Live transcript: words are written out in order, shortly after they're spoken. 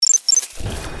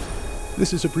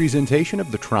This is a presentation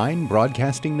of the Trine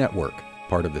Broadcasting Network,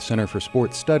 part of the Center for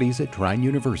Sports Studies at Trine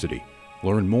University.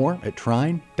 Learn more at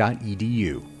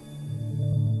trine.edu.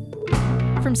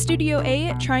 From Studio A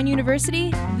at Trine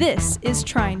University, this is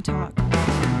Trine Talk.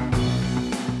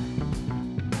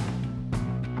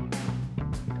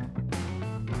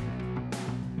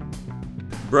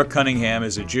 Brooke Cunningham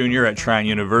is a junior at Trine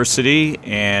University,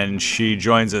 and she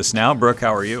joins us now. Brooke,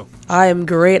 how are you? I am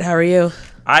great. How are you?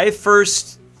 I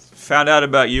first found out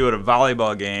about you at a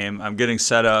volleyball game. I'm getting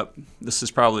set up. This is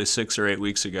probably 6 or 8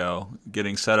 weeks ago,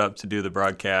 getting set up to do the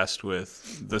broadcast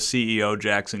with the CEO,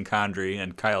 Jackson Condry,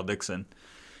 and Kyle Dixon.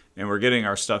 And we're getting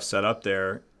our stuff set up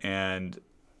there. And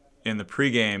in the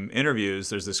pregame interviews,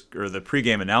 the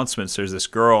pregame announcements, there's this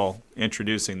girl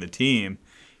introducing the team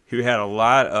who had a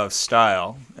lot of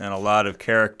style and a lot of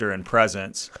character and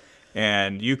presence,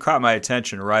 and you caught my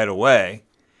attention right away.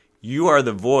 You are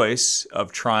the voice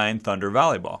of Trine Thunder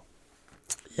Volleyball.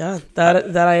 Yeah,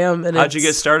 that I am. And how'd you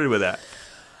get started with that?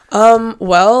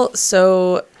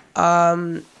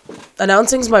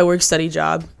 Announcing's my work-study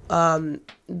job.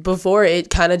 Before, it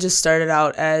kind of just started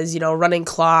out as, running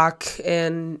clock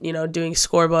and, doing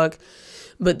scorebook.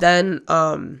 But then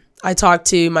I talked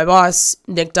to my boss,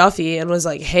 Nick Duffy, and was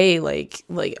like, hey,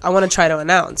 I want to try to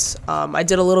announce. I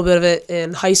did a little bit of it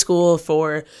in high school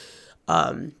for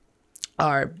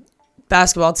our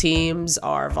basketball teams,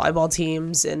 our volleyball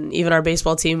teams, and even our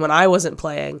baseball team when I wasn't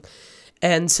playing.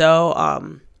 And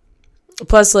so,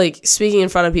 plus, speaking in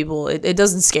front of people, it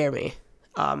doesn't scare me.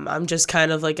 I'm just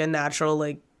kind of a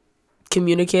natural,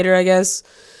 communicator, I guess.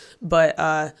 But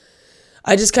I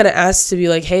just kind of asked to be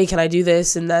like, hey, can I do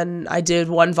this? And then I did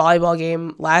one volleyball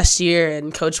game last year,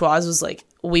 and Coach Waz was like,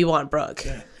 we want Brooke.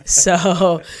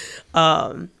 So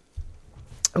and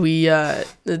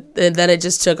then it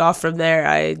just took off from there.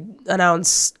 I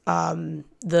announced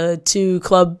the 2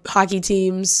 club hockey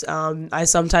teams. I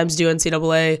sometimes do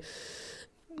NCAA.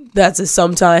 That's a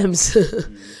sometimes.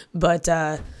 But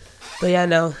yeah,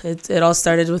 no, it all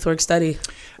started with work study.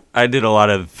 I did a lot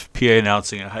of PA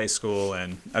announcing in high school,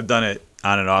 and I've done it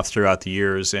on and off throughout the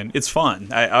years, and it's fun.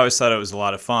 I always thought it was a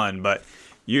lot of fun, but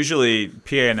usually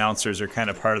PA announcers are kind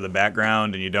of part of the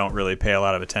background, and you don't really pay a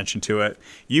lot of attention to it.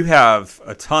 You have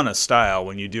a ton of style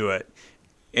when you do it,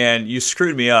 and you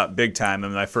screwed me up big time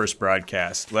in my first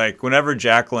broadcast. Whenever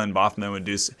Jacqueline Bachman would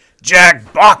do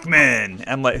Jack Bachman,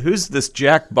 I'm like, who's this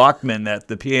Jack Bachman that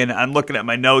the PA? I'm looking at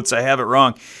my notes, I have it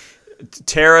wrong.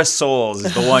 Tara Souls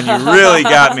is the one you really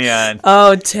got me on.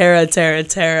 Oh, Tara.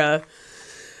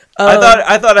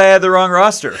 I thought I had the wrong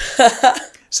roster.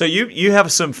 So you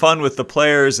have some fun with the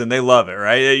players, and they love it,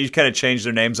 right? You kind of change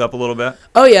their names up a little bit.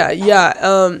 Oh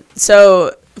yeah.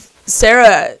 So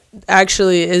Sarah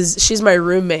actually she's my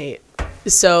roommate.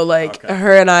 So okay.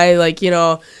 Her and I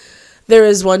there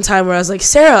was one time where I was like,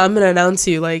 Sarah, I'm going to announce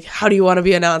you. How do you want to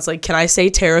be announced? Can I say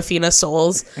Terafina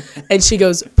Souls? And she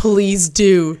goes, please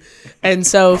do. And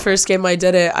so first game I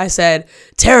did it, I said,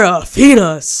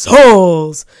 Terafina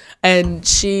Souls. And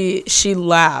she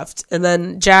laughed. And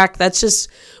then Jack,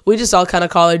 we just all kind of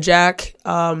call her Jack.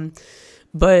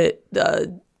 But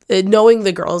knowing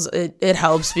the girls, it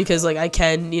helps because I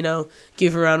can,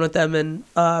 goof around with them. And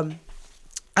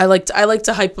I like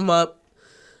to hype them up.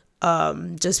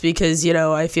 Just because,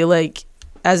 I feel like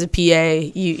as a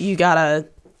PA,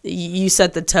 you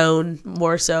set the tone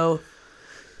more so.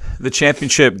 The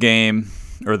championship game,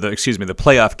 the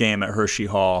playoff game at Hershey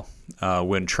Hall,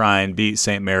 when Trine beat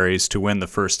St. Mary's to win the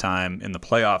first time in the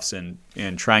playoffs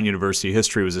in Trine University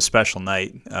history, was a special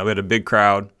night. We had a big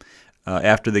crowd.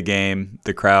 After the game,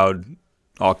 the crowd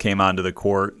all came onto the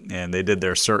court, and they did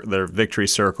their victory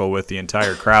circle with the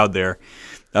entire crowd there.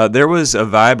 There was a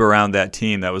vibe around that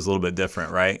team that was a little bit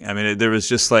different, right? I mean, there was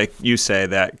just, like you say,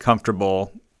 that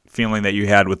comfortable feeling that you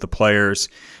had with the players.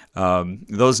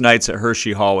 Those nights at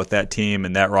Hershey Hall with that team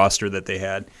and that roster that they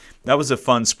had, that was a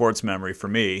fun sports memory for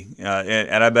me.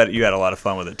 And I bet you had a lot of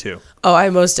fun with it, too. Oh, I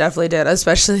most definitely did,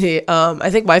 especially I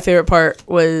think my favorite part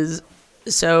was,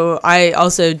 so I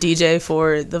also DJ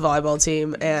for the volleyball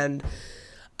team, and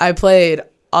I played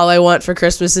All I Want for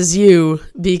Christmas Is You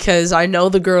because I know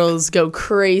the girls go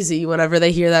crazy whenever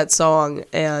they hear that song,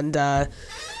 and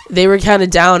they were kind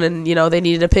of down, and they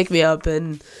needed to pick me up,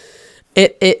 and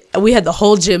we had the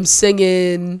whole gym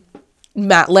singing.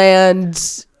 Matt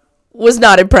Land was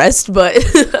not impressed, but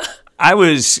I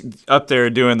was up there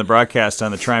doing the broadcast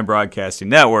on the Trine Broadcasting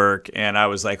Network, and I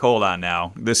was like, hold on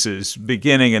now. This is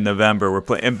beginning in November. We're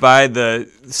playing, and by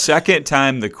the second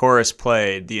time the chorus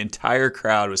played, the entire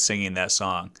crowd was singing that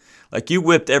song. Like, you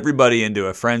whipped everybody into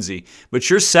a frenzy. But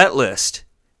your set list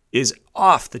is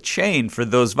off the chain for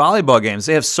those volleyball games.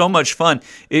 They have so much fun.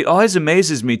 It always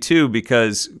amazes me, too,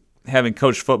 because having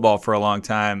coached football for a long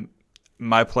time,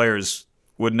 my players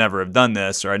would never have done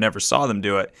this, or I never saw them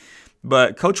do it.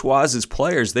 But Coach Waz's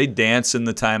players, they dance in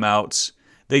the timeouts.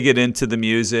 They get into the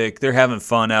music. They're having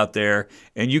fun out there.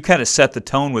 And you kind of set the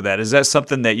tone with that. Is that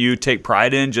something that you take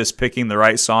pride in, just picking the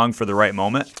right song for the right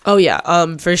moment? Oh,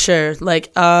 yeah, for sure.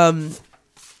 Like,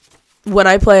 when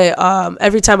I play,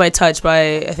 every time I touch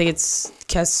by, I think it's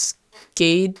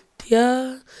Cascadia,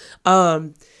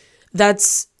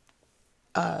 that's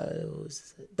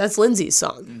Lindsay's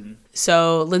song. Mm-hmm.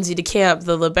 So Lindsay DeCamp,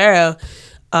 the libero,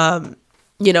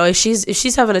 if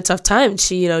she's having a tough time,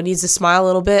 she needs to smile a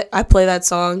little bit, I play that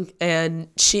song and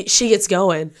she gets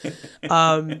going.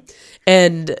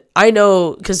 And I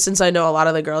know, because since I know a lot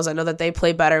of the girls, I know that they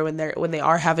play better when they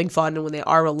are having fun and when they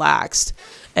are relaxed.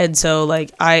 And so,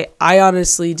 like, I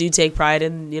honestly do take pride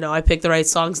in, I pick the right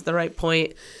songs at the right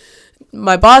point.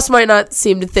 My boss might not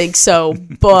seem to think so,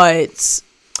 but...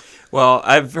 Well,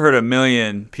 I've heard a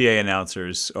million PA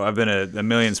announcers. I've been at a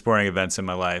million sporting events in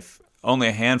my life. Only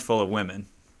a handful of women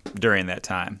during that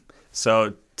time.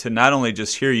 So to not only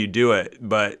just hear you do it,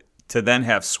 but to then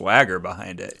have swagger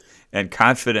behind it and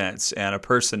confidence and a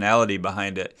personality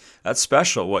behind it, that's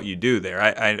special what you do there.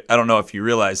 I don't know if you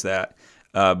realize that.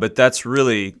 But that's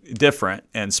really different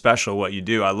and special what you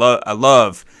do. I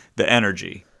love the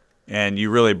energy, and you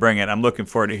really bring it. I'm looking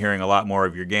forward to hearing a lot more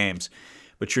of your games.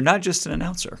 But you're not just an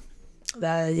announcer. Not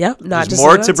There's just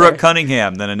more an to Brooke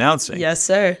Cunningham than announcing. Yes,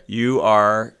 sir. You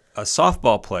are a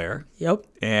softball player. Yep.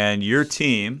 And your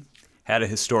team had a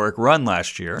historic run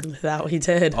last year. That we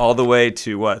did. All the way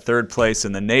to, third place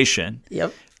in the nation.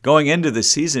 Yep. Going into the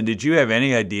season, did you have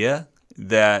any idea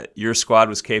that your squad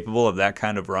was capable of that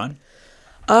kind of run?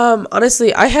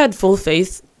 Honestly, I had full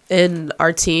faith in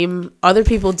our team. Other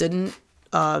people didn't,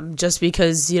 just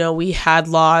because, we had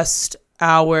lost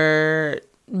our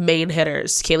main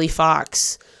hitters, Kaylee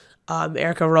Fox,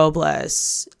 Erica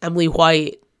Robles, Emily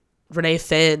White, Renee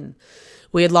Finn.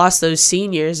 We had lost those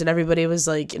seniors, and everybody was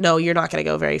like, no, you're not going to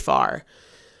go very far.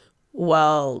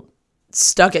 Well,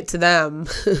 stuck it to them.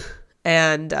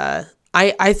 And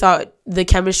I thought the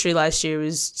chemistry last year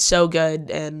was so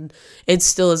good, and it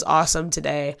still is awesome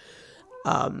today.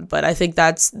 But I think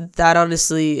that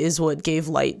honestly is what gave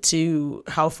light to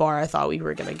how far I thought we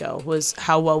were going to go, was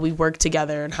how well we work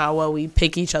together and how well we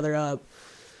pick each other up.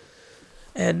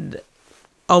 And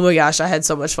oh my gosh, I had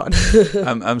so much fun.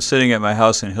 I'm sitting at my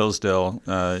house in Hillsdale,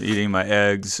 eating my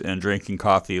eggs and drinking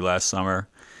coffee last summer,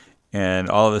 and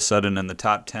all of a sudden in the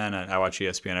top 10, I watch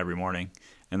ESPN every morning,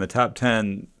 in the top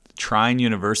 10, Trine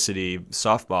University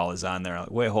softball is on there. I'm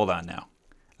like, wait, hold on now.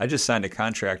 I just signed a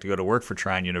contract to go to work for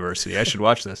Trine University. I should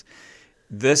watch this.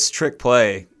 This trick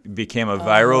play became a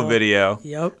viral video.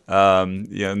 Yep. A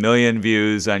million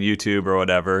views on YouTube or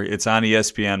whatever. It's on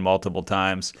ESPN multiple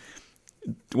times.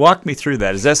 Walk me through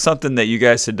that. Is that something that you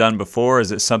guys had done before?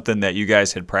 Is it something that you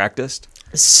guys had practiced?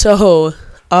 So,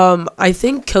 I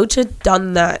think Coach had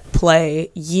done that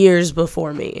play years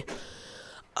before me.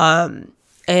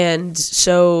 And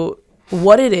so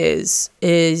what it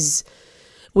is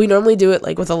we normally do it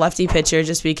like with a lefty pitcher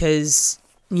just because,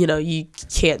 you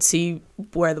can't see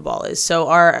where the ball is. So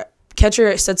our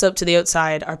catcher sets up to the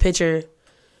outside. Our pitcher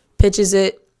pitches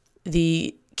it.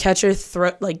 The catcher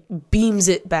beams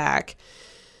it back.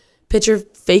 Pitcher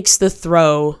fakes the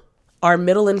throw. Our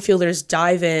middle infielders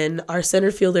dive in. Our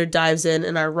center fielder dives in.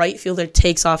 And our right fielder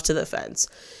takes off to the fence.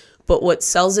 But what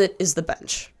sells it is the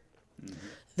bench.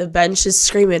 The bench is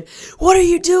screaming, "What are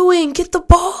you doing? Get the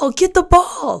ball! Get the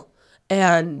ball!"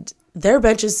 And their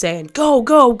bench is saying, "Go,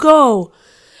 go, go!"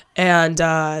 And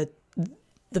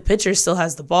the pitcher still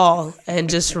has the ball and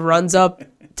just runs up,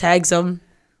 tags them.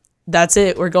 That's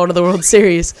it. We're going to the World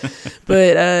Series.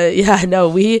 But I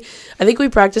think we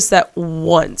practiced that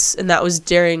once, and that was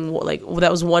that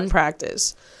was one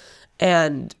practice.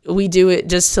 And we do it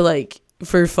just to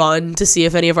for fun, to see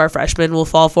if any of our freshmen will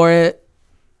fall for it.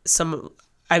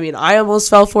 I almost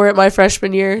fell for it my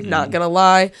freshman year, not going to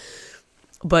lie.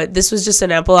 But this was just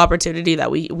an ample opportunity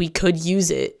that we could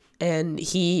use it. And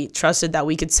he trusted that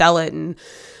we could sell it, and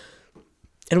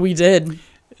we did.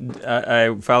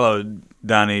 I followed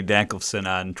Donnie Dankelson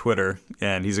on Twitter,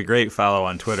 and he's a great follow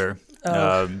on Twitter.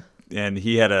 And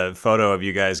he had a photo of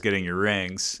you guys getting your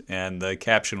rings, and the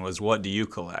caption was, "What do you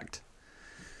collect?"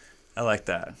 I like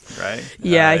that, right?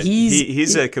 Yeah,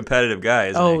 he's a competitive guy,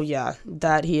 isn't he? Oh, yeah,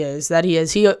 that he is.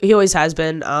 He always has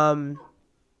been.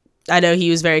 I know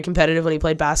he was very competitive when he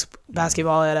played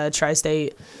basketball at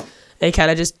Tri-State. They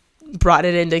kind of just brought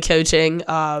it into coaching.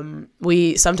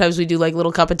 We sometimes do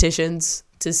little competitions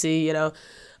to see,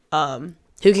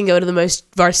 who can go to the most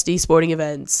varsity sporting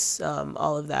events,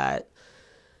 all of that.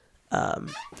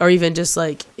 Or even just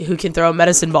like who can throw a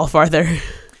medicine ball farther.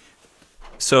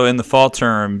 So in the fall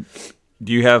term,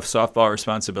 do you have softball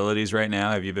responsibilities right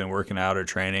now? Have you been working out or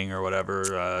training or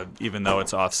whatever, even though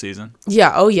it's off season?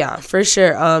 Yeah. Oh yeah, for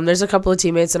sure. There's a couple of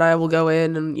teammates and I will go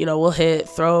in and, we'll hit,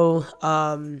 throw,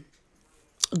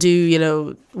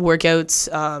 do,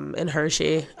 workouts, in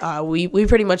Hershey. We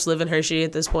pretty much live in Hershey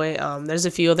at this point. There's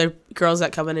a few other girls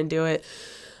that come in and do it.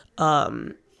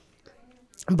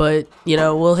 But,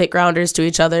 we'll hit grounders to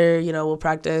each other, we'll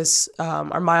practice,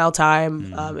 our mile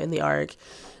time, in the arc.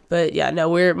 But yeah, no,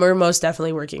 we're most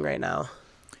definitely working right now.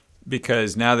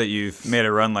 Because now that you've made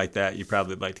a run like that, you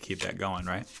probably like to keep that going,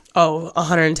 right? Oh,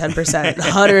 110%.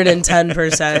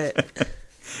 110%.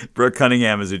 Brooke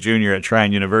Cunningham is a junior at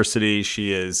Trine University.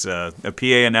 She is a PA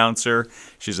announcer.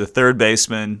 She's a third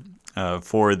baseman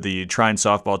for the Trine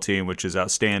softball team, which is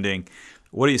outstanding.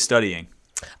 What are you studying?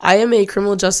 I am a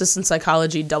criminal justice and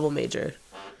psychology double major.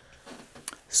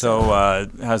 So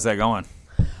how's that going?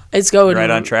 It's going right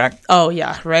on track. Oh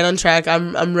yeah, right on track.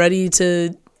 I'm ready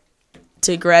to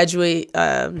graduate.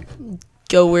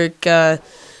 Go work.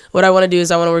 What I want to do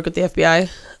is I want to work with the FBI.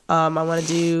 I want to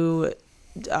do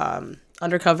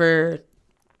undercover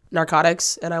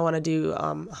narcotics, and I want to do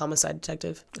homicide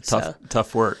detective.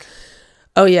 Tough work.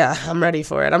 Oh yeah, I'm ready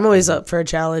for it. I'm always up for a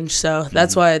challenge, so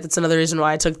that's another reason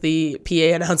why I took the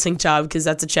PA announcing job, because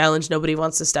that's a challenge nobody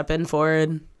wants to step in for,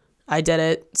 and I did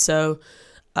it. So.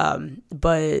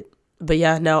 But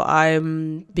yeah, no,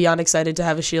 I'm beyond excited to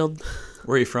have a shield.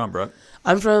 Where are you from, Brooke?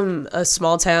 I'm from a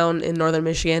small town in northern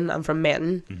Michigan. I'm from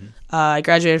Manton. Mm-hmm. I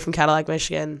graduated from Cadillac,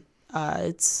 Michigan.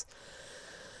 It's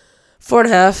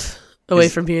 4.5 away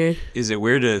from here. Is it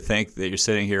weird to think that you're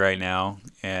sitting here right now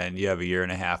and you have a year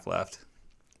and a half left?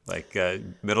 Like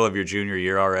middle of your junior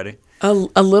year already? A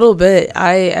little bit.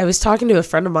 I was talking to a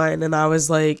friend of mine and I was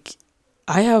like,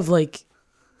 I have like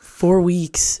 4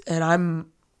 weeks and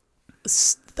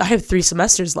I have 3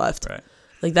 semesters left. Right.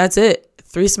 Like, that's it.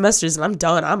 3 semesters and I'm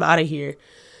done. I'm out of here.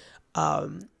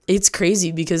 It's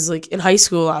crazy because, like, in high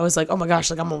school, I was like, oh my gosh,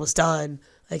 like, I'm almost done.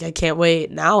 Like, I can't wait.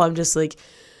 Now I'm just like,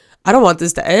 I don't want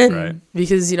this to end. Right.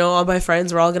 Because, all my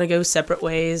friends, we're all going to go separate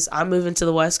ways. I'm moving to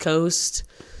the West Coast.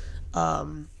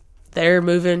 They're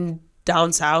moving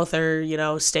down south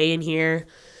or, staying here.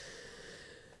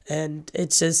 And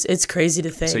it's crazy to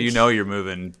think. So you're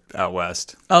moving out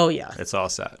west. Oh, yeah. It's all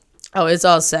set. Oh, it's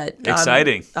all set.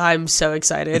 Exciting. I'm so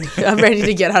excited. I'm ready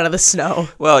to get out of the snow.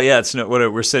 Well, yeah,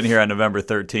 we're sitting here on November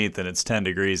 13th, and it's 10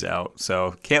 degrees out,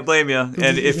 so can't blame you.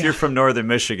 And if you're from northern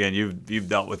Michigan, you've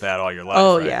dealt with that all your life.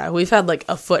 Oh, right? yeah. We've had like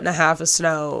 1.5 feet of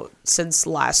snow since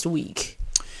last week.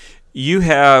 You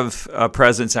have a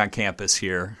presence on campus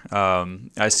here.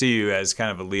 I see you as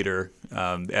kind of a leader.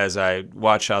 As I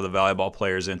watch how the volleyball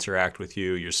players interact with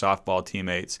you, your softball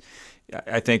teammates,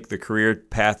 I think the career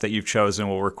path that you've chosen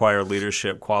will require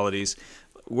leadership qualities.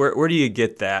 Where do you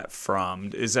get that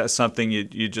from? Is that something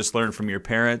you just learned from your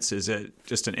parents? Is it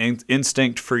just an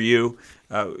instinct for you?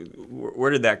 Where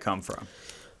did that come from?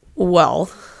 Well,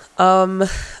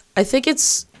 I think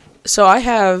so I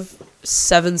have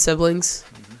 7 siblings,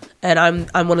 and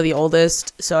I'm one of the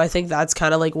oldest, so I think that's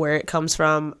kind of like where it comes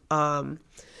from,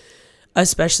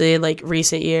 especially in like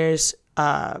recent years.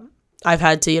 I've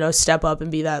had to, step up and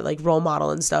be that like role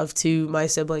model and stuff to my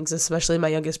siblings, especially my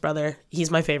youngest brother. He's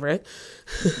my favorite.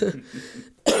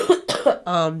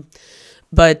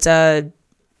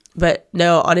 But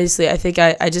no, honestly, I think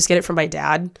I just get it from my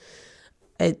dad.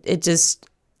 It just,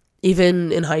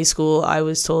 even in high school, I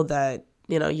was told that,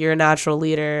 you're a natural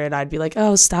leader, and I'd be like,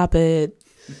 oh, stop it.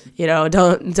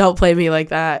 Don't play me like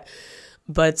that.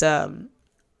 But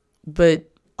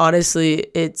honestly,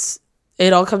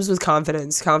 it all comes with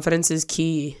confidence. Confidence is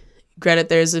key. Granted,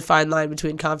 there's a fine line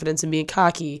between confidence and being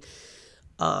cocky.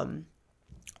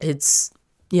 It's,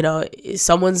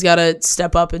 someone's got to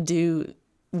step up and do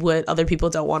what other people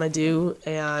don't want to do.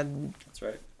 And, that's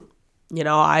right.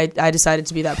 I decided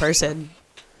to be that person.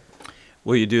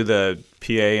 Will you do the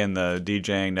PA and the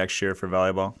DJing next year for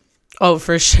volleyball? Oh,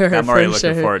 for sure. I'm already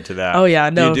looking forward to that. Oh, yeah.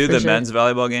 No, do you do the men's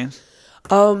volleyball games?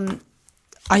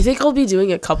 I think I'll be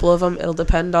doing a couple of them. It'll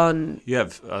depend on... You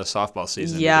have a softball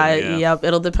season. Yeah, yep.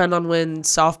 It'll depend on when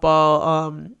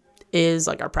softball is,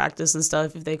 like, our practice and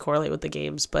stuff, if they correlate with the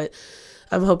games. But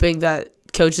I'm hoping that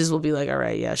coaches will be like, all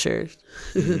right, yeah, sure.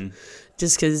 Mm-hmm.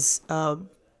 Just because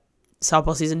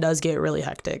softball season does get really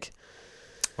hectic.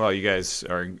 Well, you guys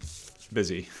are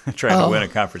busy trying to win a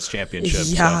conference championship.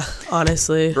 Yeah, so.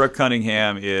 Honestly. Brooke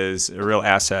Cunningham is a real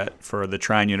asset for the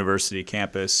Trine University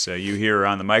campus. You hear her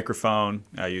on the microphone,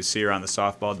 you see her on the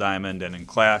softball diamond and in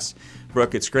class.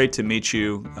 Brooke, it's great to meet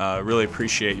you. Really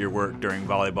appreciate your work during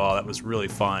volleyball. That was really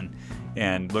fun,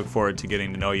 and look forward to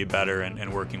getting to know you better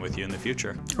and working with you in the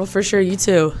future. Well, for sure, you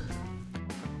too.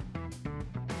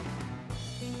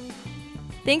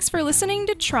 Thanks for listening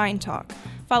to Trine Talk.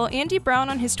 Follow Andy Brown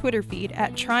on his Twitter feed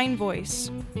at Trine Voice.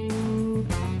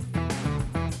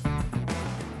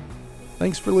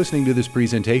 Thanks for listening to this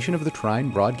presentation of the Trine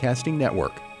Broadcasting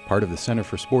Network, part of the Center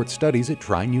for Sports Studies at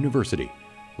Trine University.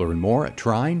 Learn more at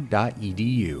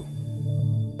trine.edu.